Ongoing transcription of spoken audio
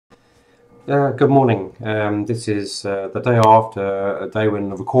Good morning. This is the day after a day when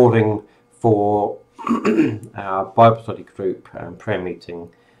the recording for our Bible study group and prayer meeting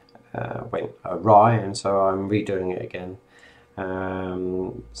went awry, and so I'm redoing it again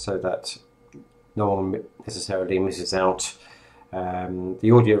so that no one necessarily misses out.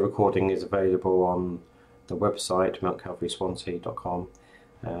 The audio recording is available on the website mountcalvaryswansea.com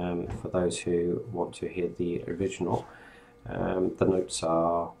for those who want to hear the original. The notes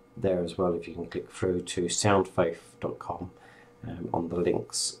are there as well if you can click through to soundfaith.com on the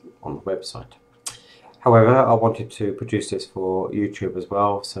links on the website. However, I wanted to produce this for YouTube as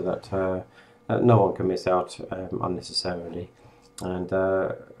well so that no one can miss out unnecessarily. And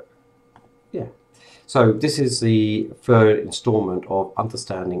yeah, so this is the third installment of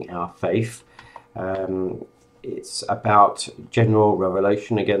Understanding Our Faith. It's about general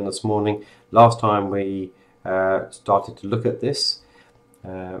revelation again this morning. Last time we started to look at this.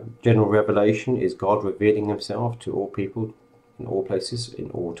 General revelation is God revealing himself to all people in all places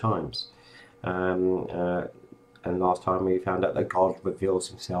in all times. And last time we found out that God reveals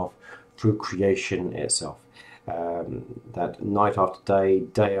himself through creation itself. That night after day,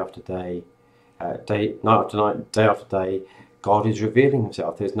 day after day, night after night, day after day, God is revealing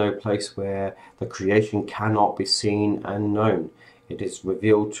himself. There's no place where the creation cannot be seen and known. It is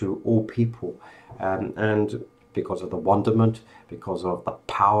revealed to all people. And because of the wonderment, because of the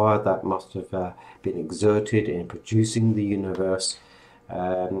power that must have been exerted in producing the universe,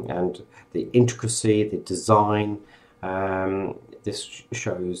 and the intricacy, the design, this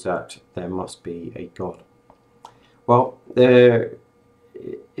shows that there must be a God. Well, there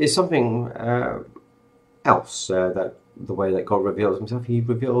is something else that the way that God reveals himself. He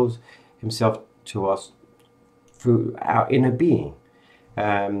reveals himself to us through our inner being.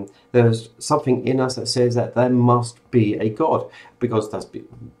 There's something in us that says that there must be a God, because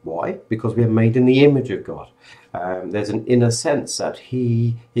why? Because we are made in the image of God. There's an inner sense that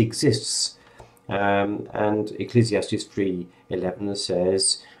he exists, and Ecclesiastes 3:11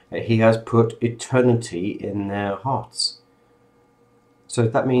 says he has put eternity in their hearts. So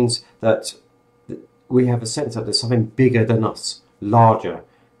that means that we have a sense that there's something bigger than us, larger,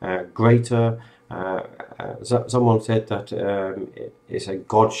 greater. Someone said that it's a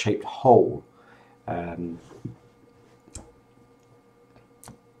God-shaped hole. And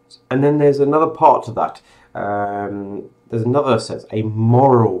then there's another part to that. There's another sense, a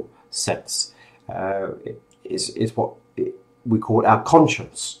moral sense. Is what we call our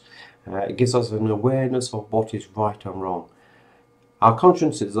conscience. It gives us an awareness of what is right and wrong. Our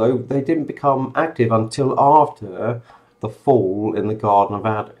consciences, though, they didn't become active until after the fall in the Garden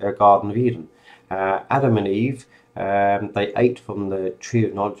of Eden. Adam and Eve, they ate from the tree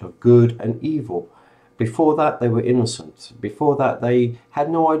of knowledge of good and evil. Before that, they were innocent. Before that, they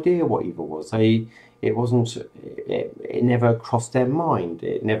had no idea what evil was. It never crossed their mind.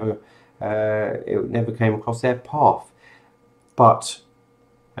 It never came across their path. But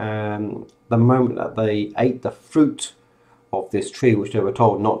the moment that they ate the fruit of this tree, which they were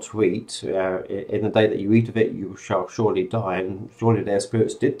told not to eat, in the day that you eat of it, you shall surely die, and surely their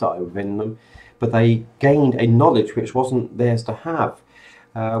spirits did die within them. But they gained a knowledge which wasn't theirs to have,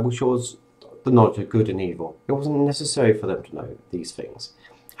 which was the knowledge of good and evil. It wasn't necessary for them to know these things.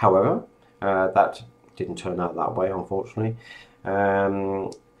 However, that didn't turn out that way, unfortunately.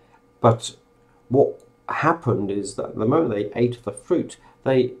 But what happened is that the moment they ate of the fruit,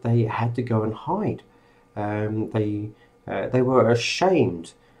 they had to go and hide. They were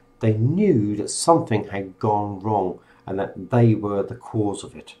ashamed. They knew that something had gone wrong and that they were the cause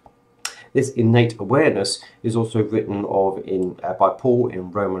of it. This innate awareness is also written of by Paul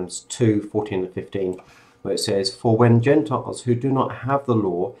in Romans 2:14 and 15, where it says, "For when Gentiles who do not have the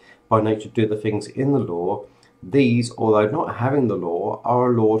law by nature do the things in the law, these, although not having the law,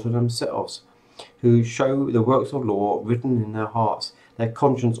 are a law to themselves, who show the works of law written in their hearts, their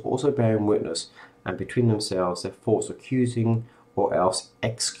conscience also bearing witness, and between themselves their thoughts accusing or else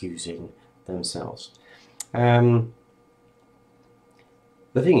excusing themselves."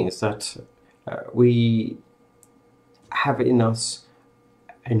 The thing is that we have in us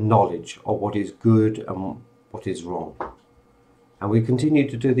a knowledge of what is good and what is wrong. And we continue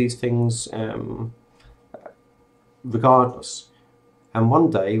to do these things regardless. And one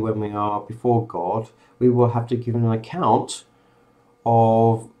day when we are before God, we will have to give an account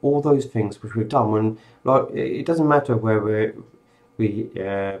of all those things which we've done. When, like, it doesn't matter where we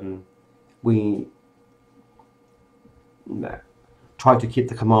try to keep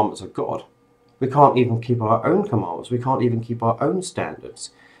the commandments of God. We can't even keep our own commandments. We can't even keep our own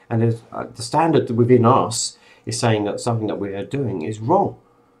standards. And the standard within us is saying that something that we are doing is wrong.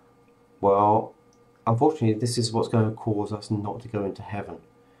 Well, unfortunately, this is what's going to cause us not to go into heaven.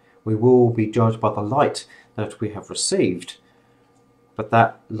 We will be judged by the light that we have received, but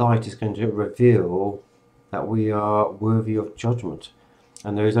that light is going to reveal that we are worthy of judgment.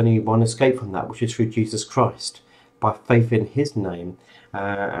 And there is only one escape from that, which is through Jesus Christ. By faith in his name,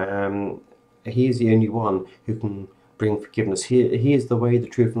 he is the only one who can bring forgiveness. He is the way, the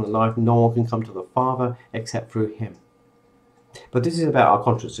truth, and the life. No one can come to the Father except through him. But this is about our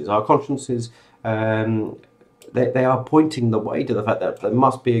consciences. Our consciences, they are pointing the way to the fact that there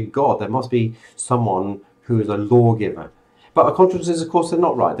must be a God. There must be someone who is a lawgiver. But our consciences, of course, they're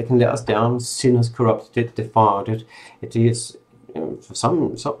not right. They can let us down. Sin has corrupted it, defiled it. It is, for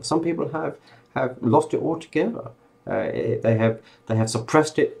some people have lost it altogether. They have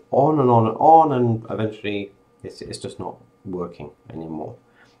suppressed it on and on and on, and eventually it's just not working anymore.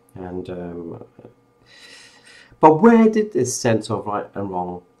 And but where did this sense of right and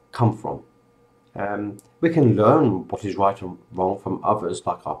wrong come from? We can learn what is right and wrong from others,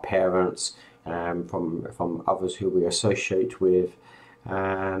 like our parents, from others who we associate with,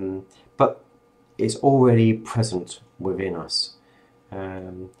 but it's already present within us.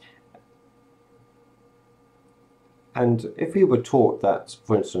 And if we were taught that,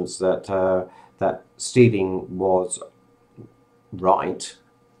 for instance, that stealing was right,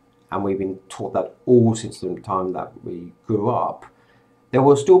 and we've been taught that all since the time that we grew up, there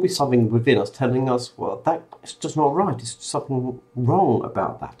will still be something within us telling us, well, that's just not right. There's something wrong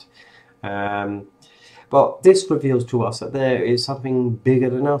about that. But this reveals to us that there is something bigger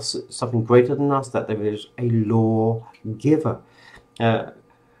than us, something greater than us, that there is a lawgiver. But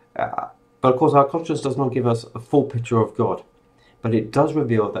of course, our conscience does not give us a full picture of God, but it does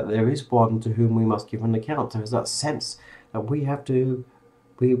reveal that there is one to whom we must give an account. There is that sense that we are going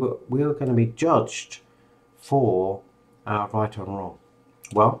to be judged for our right and wrong.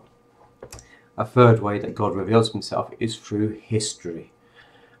 Well, a third way that God reveals himself is through history.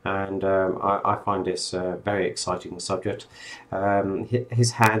 And I find this a very exciting subject.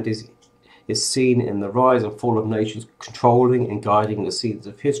 His hand is seen in the rise and fall of nations, controlling and guiding the seeds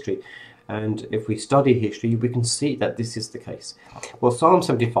of history. And if we study history, we can see that this is the case. Well, Psalm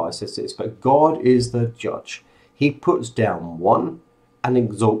 75 says this, but God is the judge. He puts down one and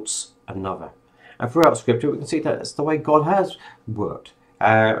exalts another. And throughout Scripture, we can see that that's the way God has worked.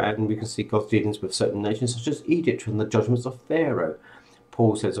 And we can see God's dealings with certain nations, such as Egypt and the judgments of Pharaoh.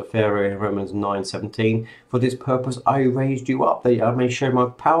 Paul says of Pharaoh in Romans 9:17, for this purpose I raised you up, that I may show my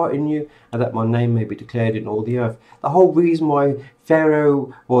power in you, and that my name may be declared in all the earth. The whole reason why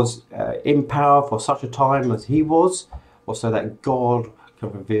Pharaoh was in power for such a time as he was so that God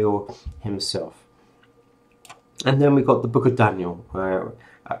can reveal himself. And then we've got the book of Daniel,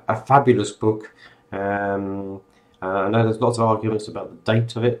 a fabulous book. I know there's lots of arguments about the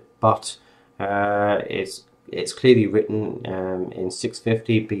date of it, but it's clearly written in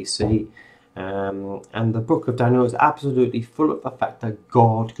 650 BC, and the book of Daniel is absolutely full of the fact that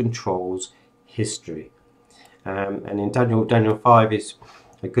God controls history. And in Daniel 5 is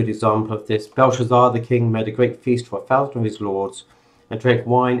a good example of this. Belshazzar the king made a great feast for 1,000 of his lords, and drank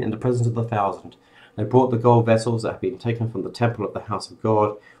wine in the presence of the 1,000. They brought the gold vessels that had been taken from the temple of the house of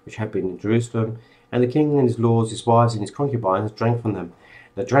God, which had been in Jerusalem, and the king and his lords, his wives and his concubines drank from them.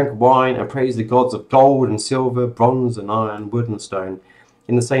 They drank wine and praised the gods of gold and silver, bronze and iron, wood and stone.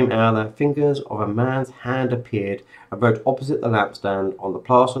 In the same hour, the fingers of a man's hand appeared and wrote opposite the lampstand on the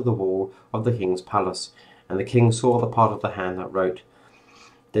plaster of the wall of the king's palace. And the king saw the part of the hand that wrote.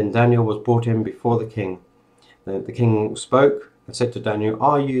 Then Daniel was brought in before the king. Then the king spoke and said to Daniel,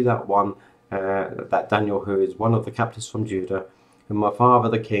 are you that one, that Daniel who is one of the captives from Judah, whom my father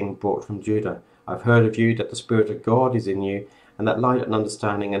the king brought from Judah? I've heard of you that the Spirit of God is in you, and that light and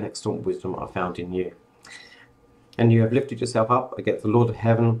understanding and excellent wisdom are found in you. And you have lifted yourself up against the Lord of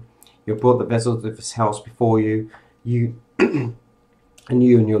heaven. You have brought the vessels of his house before you. And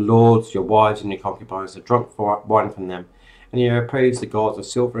you and your lords, your wives and your concubines have drunk wine from them. And you have praised the gods of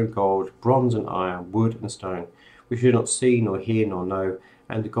silver and gold, bronze and iron, wood and stone, which you do not see, nor hear, nor know.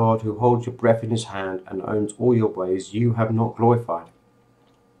 And the God who holds your breath in his hand and owns all your ways, you have not glorified.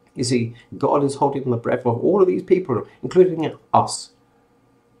 You see, God is holding the breath of all of these people, including us,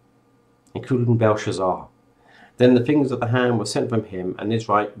 including Belshazzar. Then the fingers of the hand were sent from him, and his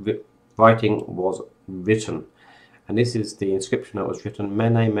writing was written. And this is the inscription that was written,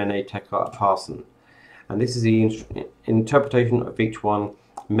 Mene, Mene, Tekel, Parsin. And this is the interpretation of each one.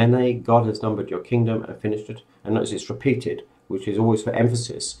 Mene, God has numbered your kingdom and finished it. And notice it's repeated, which is always for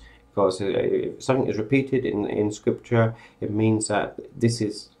emphasis. Because if something is repeated in Scripture, it means that this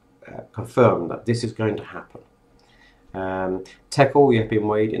is confirmed, that this is going to happen. Tekel, you have been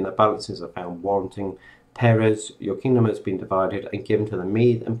weighed in the balances and found wanting. Perez, your kingdom has been divided and given to the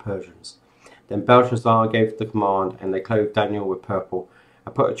Medes and Persians. Then Belshazzar gave the command, and they clothed Daniel with purple,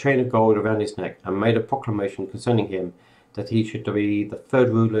 and put a chain of gold around his neck, and made a proclamation concerning him, that he should be the third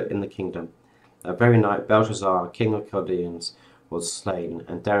ruler in the kingdom. That very night Belshazzar, king of Chaldeans, was slain,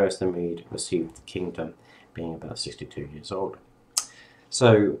 and Darius the Mede received the kingdom, being about 62 years old.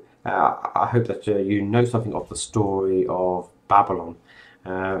 So, I hope that you know something of the story of Babylon,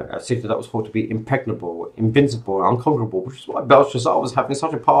 a city that was thought to be impregnable, invincible, unconquerable, which is why Belshazzar was having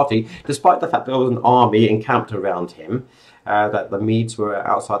such a party, despite the fact there was an army encamped around him, that the Medes were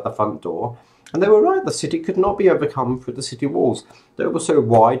outside the front door. And they were right, the city could not be overcome through the city walls. They were so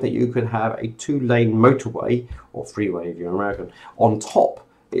wide that you could have a 2-lane motorway, or freeway if you're American, on top.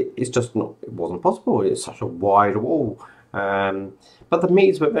 It's just not, it wasn't possible. It's such a wide wall. But the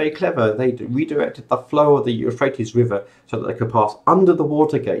Medes were very clever. They redirected the flow of the Euphrates River so that they could pass under the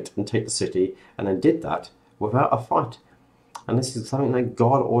water gate and take the city, and then did that without a fight. And this is something that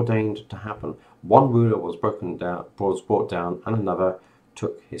God ordained to happen. One ruler was brought down, and another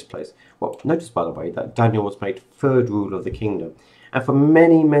took his place. Well, notice, by the way, that Daniel was made third ruler of the kingdom. And for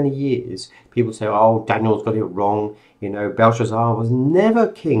many, many years, people say, oh, Daniel's got it wrong. You know, Belshazzar was never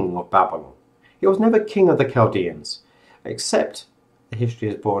king of Babylon. He was never king of the Chaldeans, except the history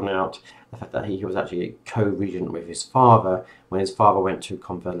has borne out the fact that he was actually a co-regent with his father when his father went to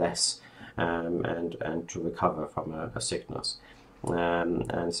convalesce and to recover from a sickness.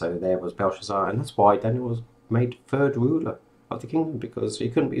 And so there was Belshazzar, and that's why Daniel was made third ruler of the kingdom, because he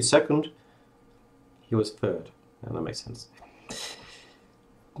couldn't be second, he was third, and that makes sense.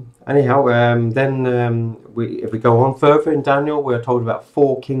 Anyhow, if we go on further in Daniel, we're told about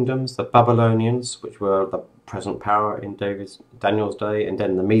 4 kingdoms: the Babylonians, which were the present power in Daniel's day, and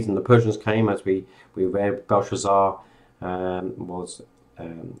then the Medes and the Persians came, as we read. Belshazzar was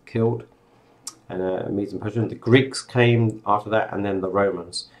killed, and Medes and Persians. The Greeks came after that, and then the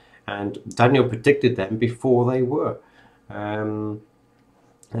Romans. And Daniel predicted them before they were.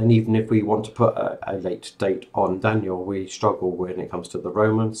 And even if we want to put a late date on Daniel, we struggle when it comes to the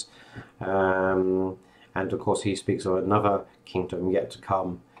Romans. And of course he speaks of another kingdom yet to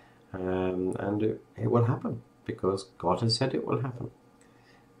come. And it will happen, because God has said it will happen.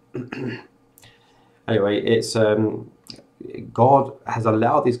 Anyway, it's God has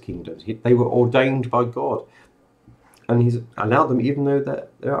allowed these kingdoms. They were ordained by God. And he's allowed them even though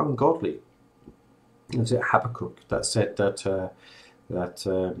they're ungodly. Was it Habakkuk that said that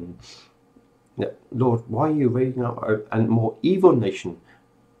Lord, why are you raising up a more evil nation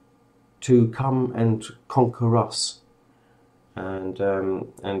to come and conquer us? And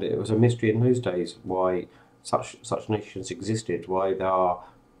it was a mystery in those days why such nations existed, why there are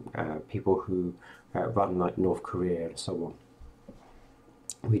people who run like North Korea and so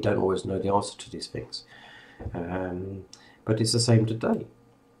on. We don't always know the answer to these things, but it's the same today.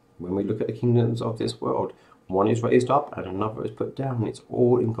 When we look at the kingdoms of this world, one is raised up and another is put down. It's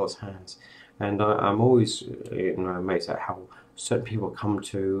all in God's hands. And I'm always amazed at how certain people come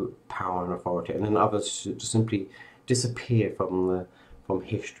to power and authority, and then others just simply disappear from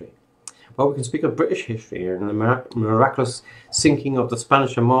history. Well, we can speak of British history and the miraculous sinking of the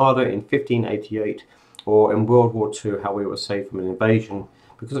Spanish Armada in 1588, or in World War II, how we were saved from an invasion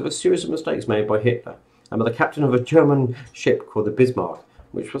because of a series of mistakes made by Hitler and by the captain of a German ship called the Bismarck,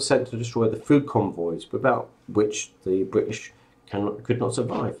 which was sent to destroy the food convoys without which the British could not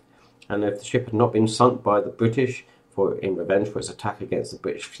survive. And if the ship had not been sunk by the British in revenge for its attack against the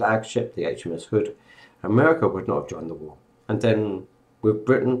British flagship, the HMS Hood, America would not have joined the war. And then, with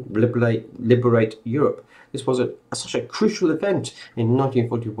Britain liberate Europe. This was such a crucial event in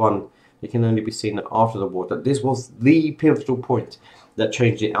 1941. It can only be seen after the war that this was the pivotal point that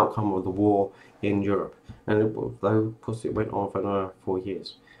changed the outcome of the war in Europe. And though, of course, it went on for another 4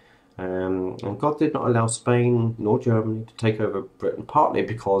 years. And God did not allow Spain nor Germany to take over Britain, partly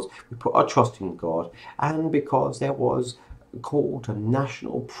because we put our trust in God, and because there was a call to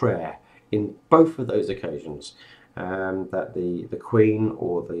national prayer in both of those occasions, that the Queen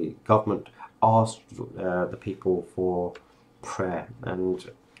or the government asked the people for prayer, and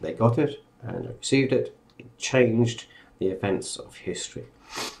they got it and received it. It changed the events of history.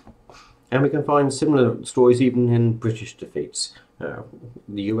 And we can find similar stories even in British defeats.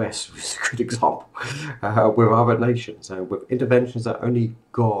 The US was a good example, with other nations, with interventions that only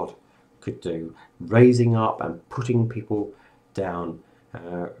God could do, raising up and putting people down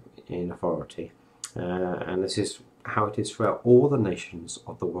in authority. And this is how it is throughout all the nations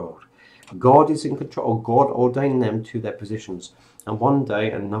of the world. God is in control. God ordained them to their positions, and one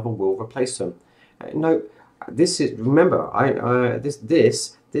day another will replace them. No, This is, remember,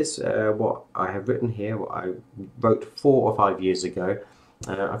 this what I have written here, what I wrote 4 or 5 years ago.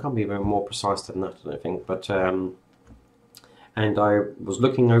 I can't be even more precise than that, I don't think. But and I was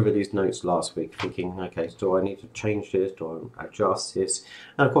looking over these notes last week, thinking, okay, do I need to change this? Do I adjust this?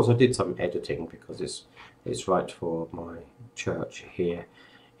 And of course, I did some editing because it's right for my church here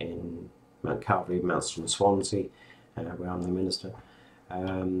in Mount Calvary, Manston, Swansea, where I'm the minister.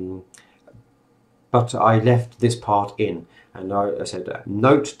 But I left this part in, and I said,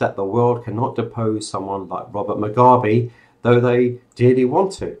 note that the world cannot depose someone like Robert Mugabe, though they dearly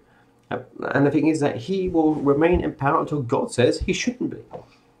want to. And the thing is that he will remain in power until God says he shouldn't be.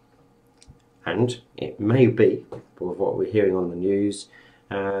 And it may be, with what we're hearing on the news,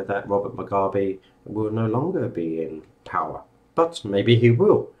 that Robert Mugabe will no longer be in power. But maybe he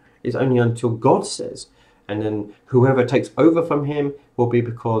will. It's only until God says. And then whoever takes over from him will be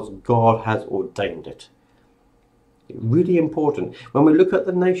because God has ordained it. Really important. When we look at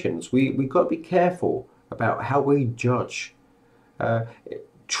the nations, we've got to be careful about how we judge.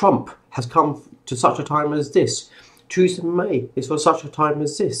 Trump has come to such a time as this. Theresa May is for such a time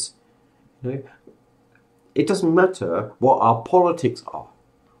as this. You know, it doesn't matter what our politics are,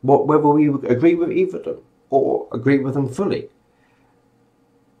 whether we agree with either of them or agree with them fully.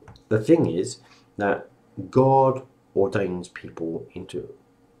 The thing is that God ordains people into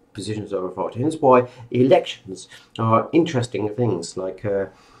positions of authority. And that's why elections are interesting things. Like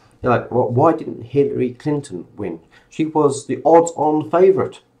why didn't Hillary Clinton win? She was the odds-on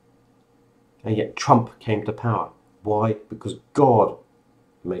favourite. And yet Trump came to power. Why? Because God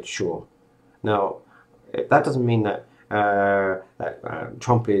made sure. Now, that doesn't mean that,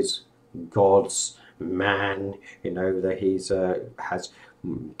 Trump is God's man, you know, that he's has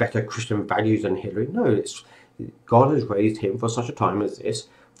better Christian values than Hillary. No, God has raised him for such a time as this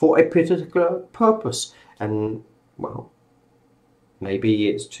for a particular purpose. And, well, maybe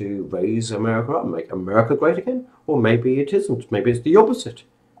it's to raise America up, make America great again, or maybe it isn't. Maybe it's the opposite.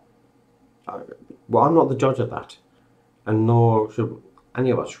 Well, I'm not the judge of that, and nor should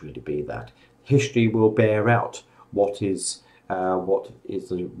any of us really be that. History will bear out what is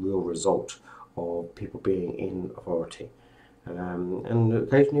the real result of people being in authority. And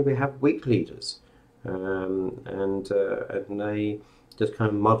occasionally we have weak leaders, and they just kind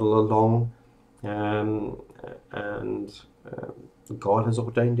of muddle along, and God has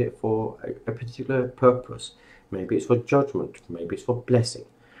ordained it for a particular purpose. Maybe it's for judgment, maybe it's for blessing,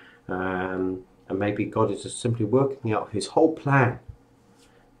 and maybe God is just simply working out his whole plan.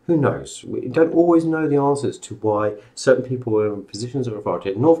 Who knows? We don't always know the answers to why certain people are in positions of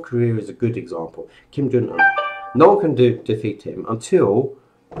authority. North Korea is a good example. Kim Jong-un. No one can defeat him until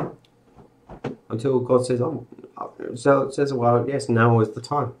God says, "Oh," so it says, "Well, yes, now is the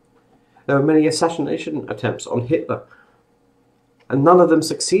time." There were many assassination attempts on Hitler, and none of them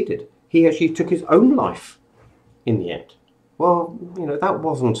succeeded. He actually took his own life in the end. Well, you know, that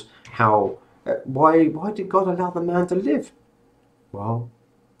wasn't how. Why did God allow the man to live? Well,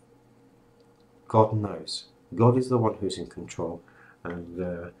 God knows. God is the one who's in control, and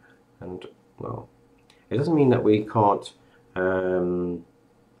well, it doesn't mean that we can't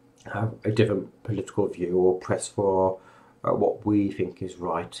have a different political view or press for what we think is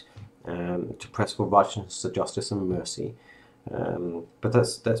right, to press for righteousness, justice, and mercy. But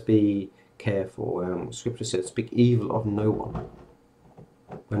let's be careful. Scripture says, "Speak evil of no one."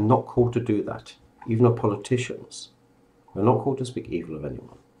 We're not called to do that. Even as politicians, we're not called to speak evil of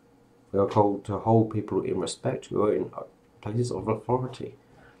anyone. We are called to hold people in respect who are in places of authority.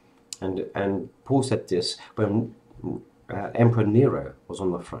 And Paul said this when Emperor Nero was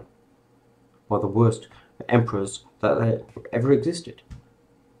on the throne. One of the worst emperors that ever existed,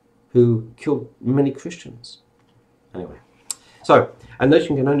 who killed many Christians. Anyway, so a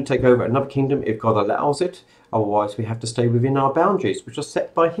nation can only take over another kingdom if God allows it. Otherwise, we have to stay within our boundaries, which are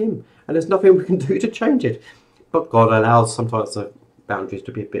set by him. And there's nothing we can do to change it. But God allows sometimes the boundaries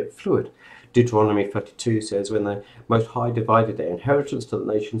to be a bit fluid. Deuteronomy 32 says, when the Most High divided their inheritance to the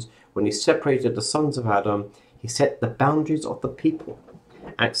nations, when he separated the sons of Adam, he set the boundaries of the people.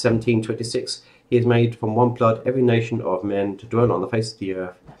 Acts 17:26, he has made from one blood every nation of men to dwell on the face of the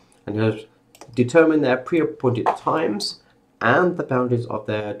earth, and has determined their pre-appointed times and the boundaries of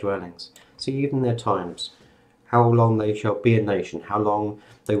their dwellings. So even their times, how long they shall be a nation, how long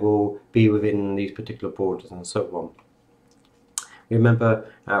they will be within these particular borders, and so on. Remember,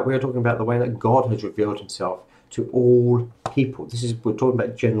 we are talking about the way that God has revealed himself to all people. We're talking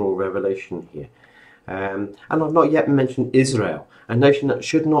about general revelation here. And I've not yet mentioned Israel, a nation that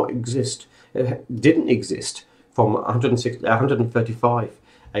should not exist, didn't exist from 135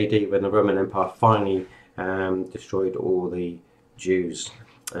 AD when the Roman Empire finally destroyed all the Jews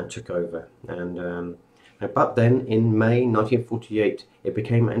and took over. But then in May 1948 it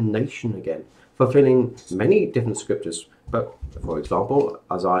became a nation again, fulfilling many different scriptures. But for example,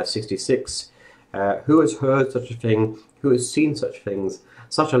 Isaiah 66, who has heard such a thing, who has seen such things,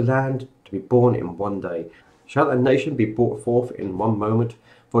 such a land to be born in one day? Shall a nation be brought forth in one moment?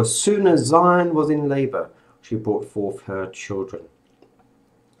 For as soon as Zion was in labour, she brought forth her children.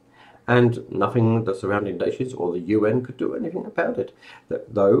 And nothing the surrounding nations or the UN could do anything about it.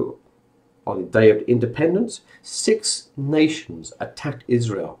 Though, on the day of independence, 6 nations attacked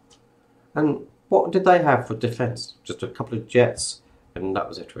Israel. And what did they have for defence? Just a couple of jets, and that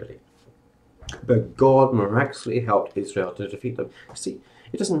was it really. But God miraculously helped Israel to defeat them. See,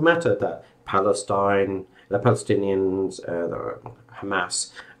 it doesn't matter that Palestine, the Palestinians,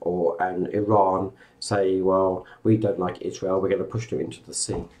 Hamas, and Iran say, well, we don't like Israel, we're going to push them into the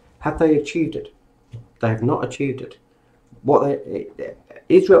sea. Have they achieved it? They have not achieved it.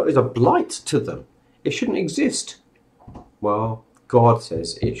 Israel is a blight to them. It shouldn't exist. Well, God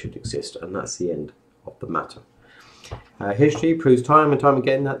says it should exist, and that's the end of the matter. History proves time and time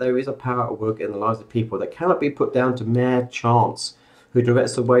again that there is a power at work in the lives of people that cannot be put down to mere chance, who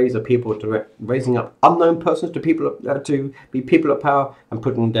directs the ways of people, raising up unknown persons to be people of power, and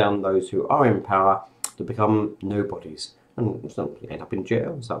putting down those who are in power to become nobodies. And some end up in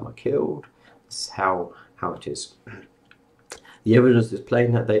jail, some are killed. That's how it is. The evidence is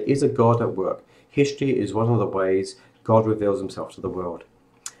plain that there is a God at work. History is one of the ways God reveals himself to the world.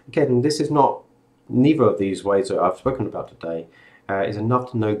 Again, this is not, neither of these ways that I've spoken about today is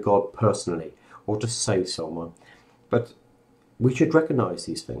enough to know God personally or to save someone. But we should recognise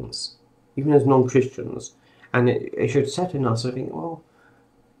these things, even as non-Christians, and it should set in us, I think, well,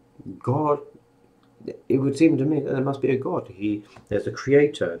 God, it would seem to me that there must be a God. There's a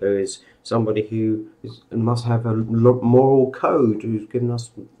creator, there is somebody who must have a moral code, who's given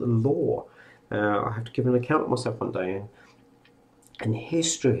us the law. I have to give an account of myself one day. And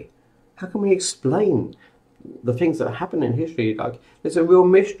history, how can we explain the things that happen in history? Like, there's a real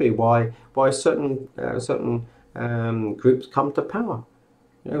mystery why certain groups come to power.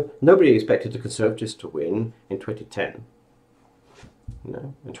 You know, nobody expected the Conservatives to win in 2010. You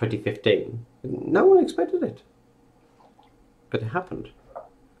know, in 2015, no one expected it, but it happened.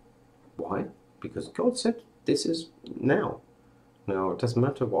 Why? Because God said this is now. Now, it doesn't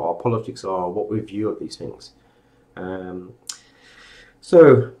matter what our politics are, what we view of these things. But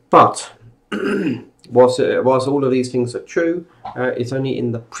whilst all of these things are true, it's only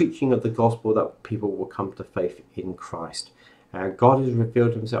in the preaching of the gospel that people will come to faith in Christ. God has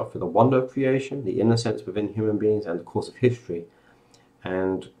revealed himself through the wonder of creation, the innocence within human beings, and the course of history.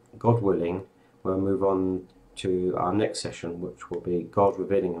 And God willing, we'll move on to our next session, which will be God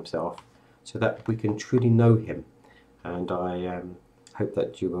revealing himself, so that we can truly know him. And I hope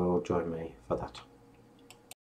that you will join me for that.